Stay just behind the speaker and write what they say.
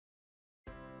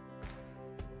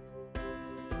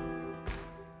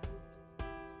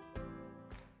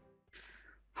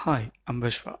Hi, I'm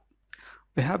Vishwa.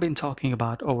 We have been talking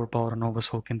about overbought and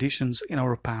oversold conditions in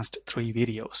our past 3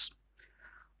 videos.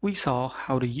 We saw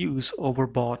how to use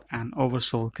overbought and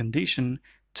oversold condition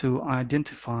to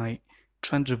identify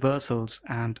trend reversals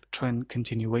and trend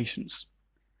continuations.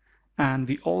 And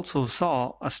we also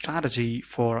saw a strategy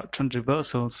for trend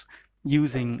reversals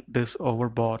using this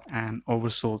overbought and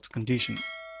oversold condition.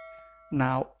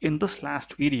 Now, in this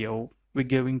last video, we're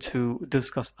going to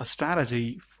discuss a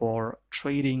strategy for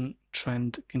trading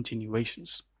trend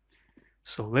continuations.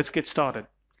 So let's get started.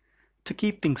 To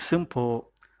keep things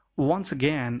simple, once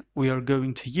again, we are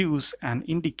going to use an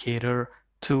indicator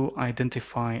to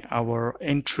identify our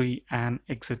entry and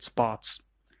exit spots.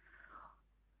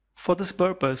 For this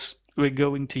purpose, we're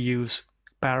going to use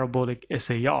parabolic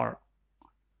SAR.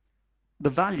 The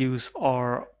values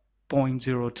are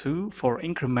 0.02 for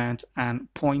increment and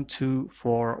 0.2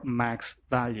 for max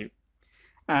value.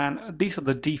 And these are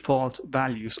the default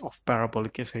values of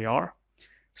parabolic SAR.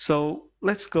 So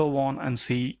let's go on and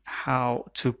see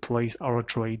how to place our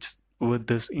trades with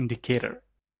this indicator.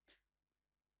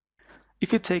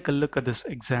 If you take a look at this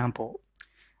example,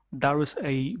 there is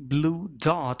a blue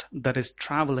dot that is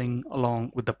traveling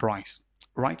along with the price,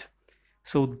 right?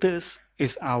 So this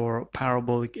is our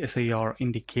parabolic SAR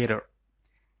indicator.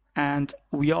 And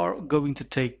we are going to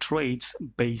take trades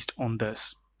based on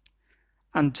this.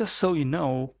 And just so you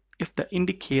know, if the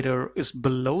indicator is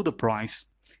below the price,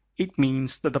 it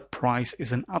means that the price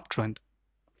is an uptrend.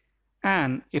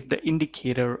 And if the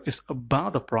indicator is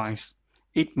above the price,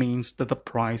 it means that the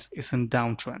price is in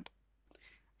downtrend.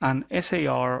 And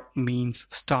SAR means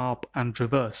stop and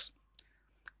reverse.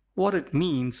 What it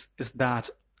means is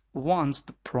that once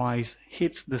the price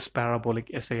hits this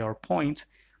parabolic SAR point,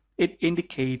 it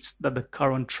indicates that the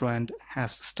current trend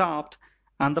has stopped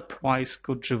and the price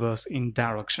could reverse in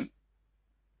direction.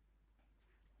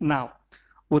 Now,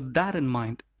 with that in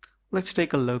mind, let's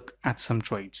take a look at some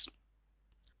trades.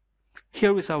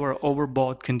 Here is our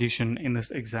overbought condition in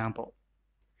this example.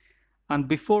 And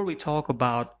before we talk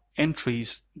about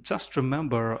entries, just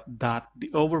remember that the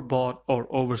overbought or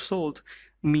oversold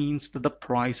means that the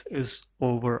price is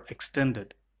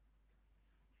overextended.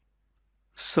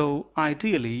 So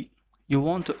ideally, you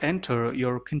want to enter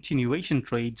your continuation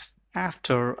trades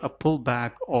after a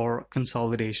pullback or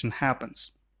consolidation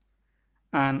happens.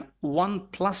 And one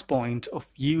plus point of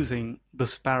using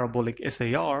this parabolic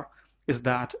SAR is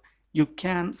that you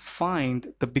can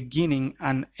find the beginning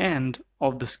and end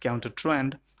of this counter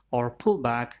trend or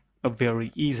pullback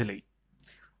very easily.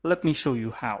 Let me show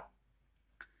you how.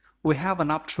 We have an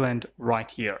uptrend right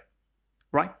here,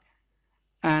 right?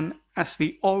 And as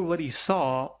we already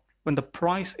saw, when the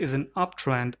price is an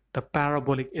uptrend, the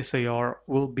parabolic SAR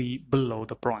will be below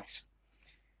the price.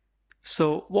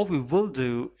 So what we will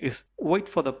do is wait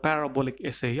for the parabolic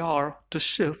SAR to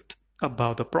shift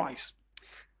above the price.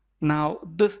 Now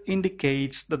this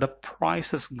indicates that the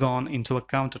price has gone into a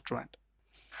counter trend.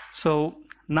 So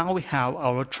now we have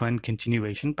our trend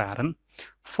continuation pattern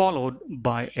followed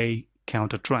by a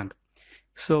counter trend.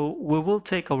 So we will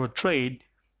take our trade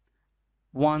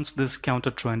once this counter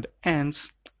trend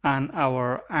ends and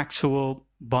our actual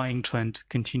buying trend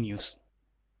continues.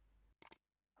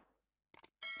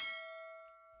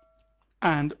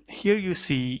 And here you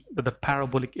see that the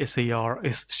parabolic SAR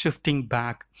is shifting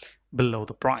back below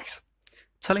the price,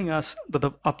 telling us that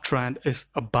the uptrend is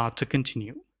about to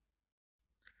continue.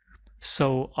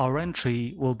 So our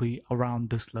entry will be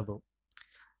around this level,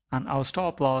 and our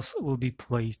stop loss will be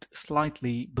placed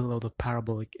slightly below the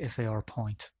parabolic SAR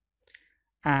point.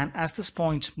 And as this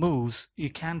point moves,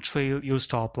 you can trail your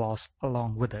stop loss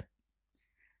along with it.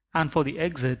 And for the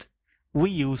exit, we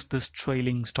use this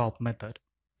trailing stop method.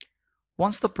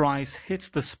 Once the price hits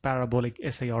this parabolic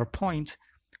SAR point,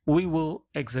 we will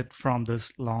exit from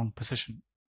this long position.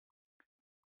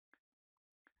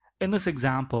 In this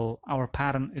example, our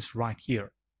pattern is right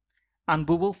here, and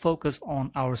we will focus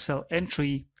on our sell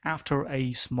entry after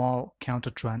a small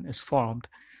counter trend is formed,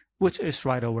 which is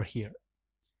right over here.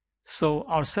 So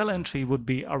our sell entry would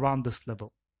be around this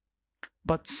level.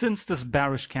 But since this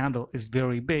bearish candle is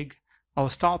very big, our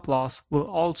stop loss will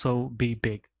also be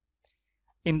big.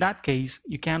 In that case,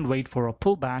 you can wait for a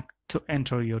pullback to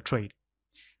enter your trade.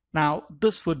 Now,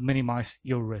 this would minimize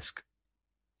your risk.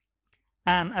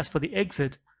 And as for the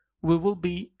exit, we will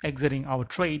be exiting our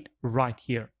trade right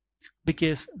here,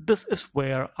 because this is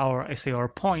where our SAR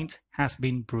point has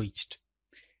been breached.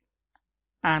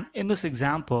 And in this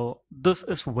example, this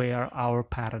is where our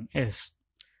pattern is.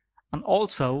 And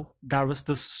also, there is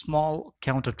this small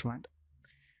counter trend.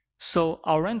 So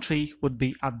our entry would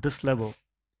be at this level,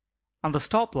 and the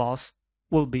stop loss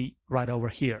will be right over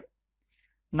here.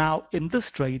 Now in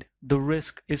this trade, the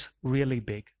risk is really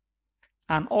big.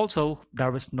 And also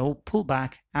there is no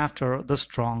pullback after the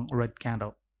strong red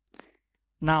candle.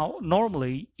 Now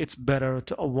normally it's better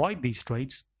to avoid these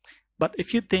trades, but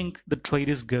if you think the trade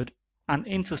is good and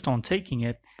insist on taking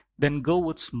it, then go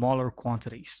with smaller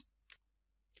quantities.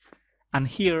 And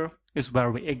here is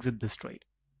where we exit this trade.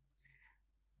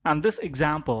 And this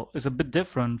example is a bit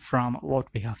different from what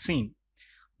we have seen,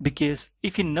 because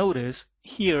if you notice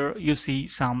here you see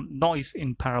some noise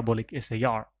in parabolic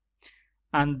SAR,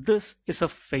 and this is a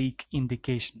fake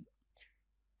indication.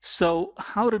 So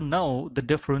how to know the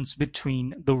difference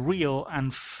between the real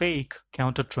and fake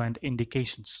counter trend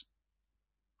indications?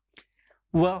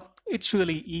 Well, it's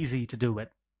really easy to do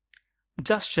it.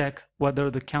 Just check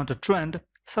whether the counter trend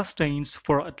sustains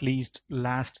for at least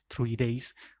last 3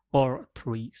 days or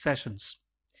 3 sessions.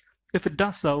 If it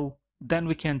does so, then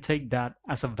we can take that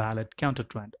as a valid counter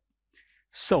trend.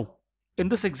 So in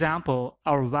this example,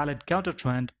 our valid counter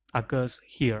trend occurs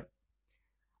here,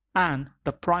 and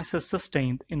the price is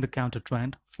sustained in the counter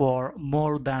trend for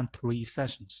more than 3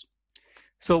 sessions.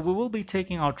 So we will be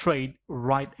taking our trade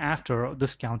right after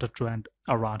this counter trend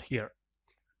around here.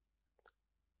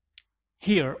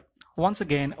 Here, once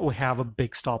again, we have a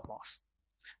big stop loss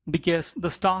because the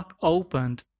stock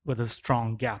opened with a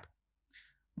strong gap.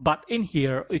 But in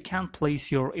here, you can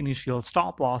place your initial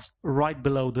stop loss right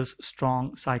below this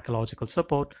strong psychological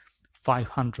support,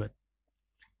 500.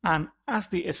 And as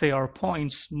the SAR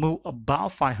points move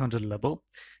above 500 level,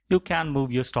 you can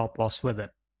move your stop loss with it.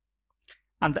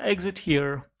 And the exit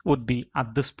here would be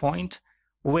at this point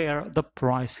where the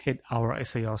price hit our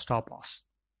SAR stop loss.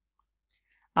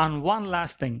 And one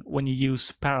last thing, when you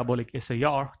use parabolic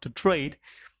SAR to trade,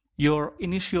 your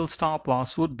initial stop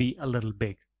loss would be a little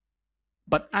big.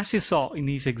 But as you saw in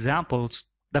these examples,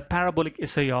 the parabolic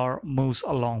SAR moves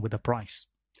along with the price.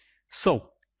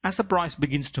 So as the price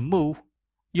begins to move,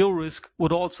 your risk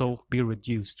would also be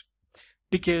reduced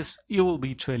because you will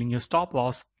be trailing your stop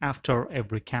loss after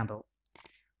every candle.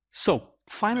 So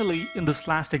finally, in this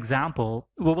last example,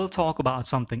 we will talk about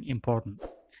something important.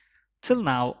 Till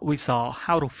now, we saw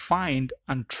how to find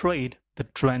and trade the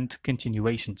trend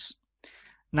continuations.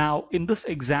 Now, in this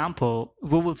example,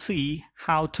 we will see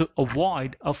how to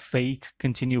avoid a fake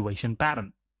continuation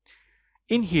pattern.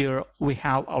 In here, we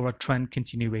have our trend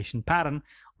continuation pattern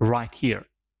right here.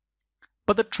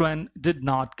 But the trend did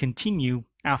not continue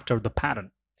after the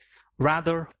pattern.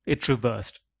 Rather, it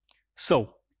reversed.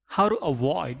 So, how to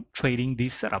avoid trading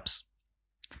these setups?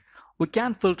 We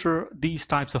can filter these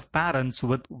types of patterns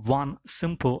with one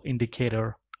simple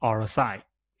indicator, RSI.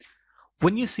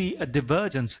 When you see a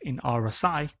divergence in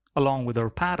RSI along with our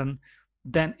pattern,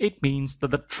 then it means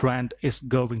that the trend is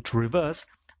going to reverse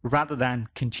rather than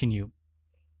continue.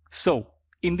 So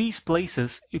in these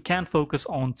places, you can focus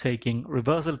on taking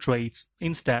reversal trades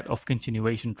instead of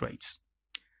continuation trades.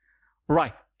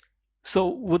 Right. So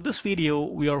with this video,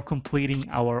 we are completing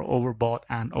our overbought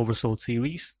and oversold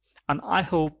series. And I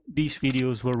hope these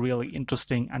videos were really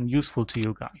interesting and useful to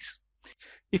you guys.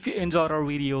 If you enjoyed our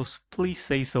videos, please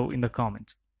say so in the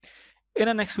comments. In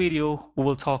the next video, we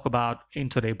will talk about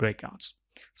intraday breakouts.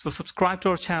 So subscribe to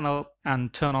our channel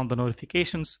and turn on the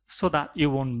notifications so that you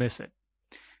won't miss it.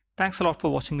 Thanks a lot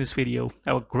for watching this video.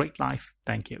 Have a great life.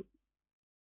 Thank you.